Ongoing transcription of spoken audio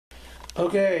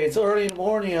Okay, it's early in the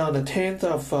morning on the 10th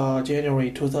of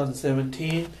January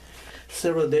 2017.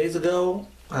 Several days ago,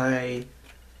 I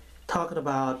talked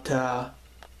about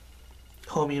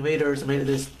home invaders made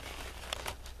this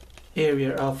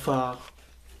area of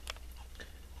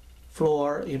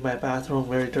floor in my bathroom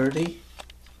very dirty.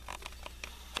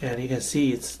 And you can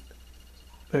see it's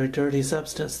very dirty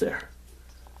substance there.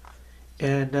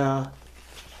 And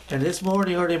this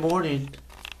morning, early morning,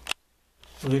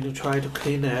 I'm going to try to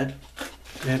clean that.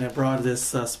 And I brought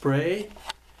this spray,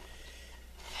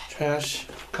 trash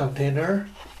container,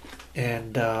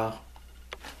 and I'm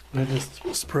going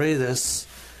to spray this,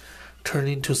 turn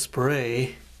into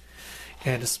spray,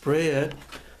 and spray it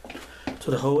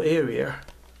to the whole area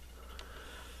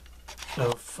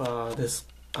of this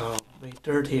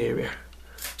dirty area.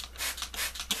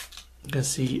 You can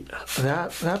see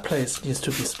that place needs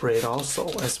to be sprayed also.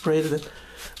 I sprayed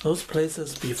those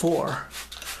places before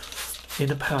in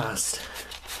the past,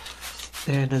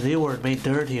 and they were made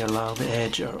dirty along the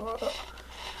edge.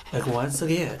 Like once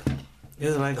again,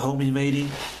 it's like home invading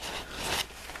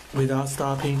without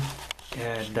stopping,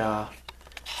 and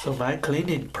so my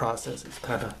cleaning process is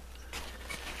kind of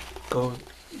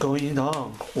going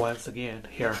on once again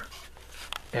here,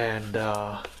 and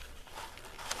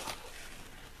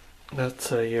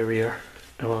that's an area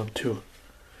I want to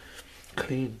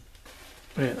clean.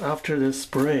 And after the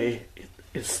spray,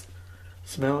 it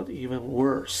smelled even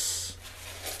worse.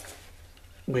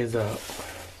 With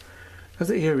that's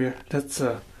the area, that's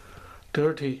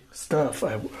dirty stuff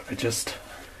I just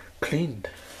cleaned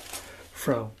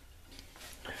from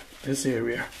this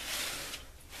area.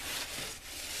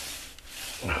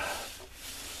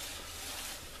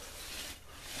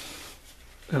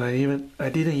 And I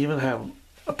didn't even have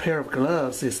a pair of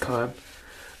gloves this time.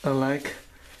 Unlike,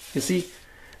 you see,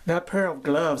 that pair of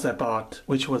gloves I bought,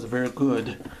 which was very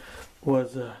good,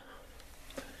 was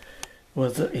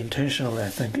intentionally, I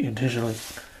think,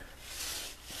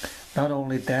 not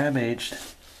only damaged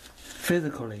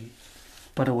physically,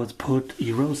 but it was put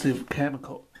erosive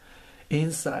chemical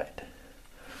inside.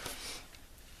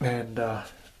 And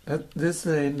this is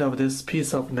the end of this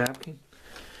piece of napkin,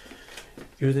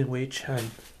 using which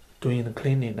I'm doing the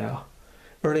cleaning now.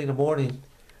 Early in the morning,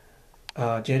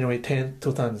 January 10th,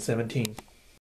 2017.